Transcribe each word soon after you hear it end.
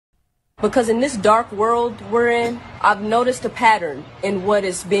Because in this dark world we're in, I've noticed a pattern in what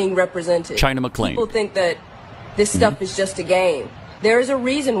is being represented. China McClain. People think that this stuff is just a game. There is a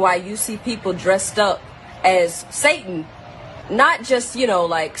reason why you see people dressed up as Satan. Not just,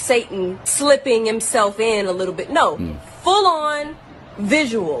 like Satan slipping himself in a little bit. No, full on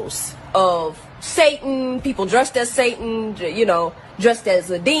visuals of Satan, people dressed as Satan, dressed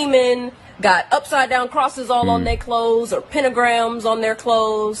as a demon, got upside down crosses all on their clothes or pentagrams on their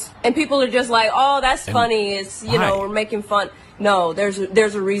clothes. And people are just like, oh, that's funny. It's, we're making fun. No, there's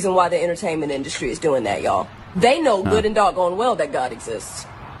a reason why the entertainment industry is doing that, y'all. They know good and doggone well that God exists.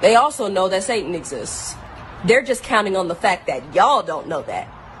 They also know that Satan exists. They're just counting on the fact that y'all don't know that.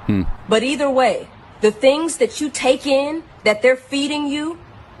 But either way, the things that you take in, that they're feeding you,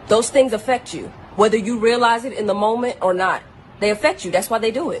 those things affect you. Whether you realize it in the moment or not, they affect you. That's why they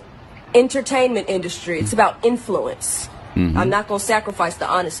do it. Entertainment industry, it's about influence. I'm not going to sacrifice the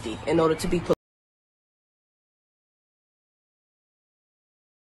honesty in order to be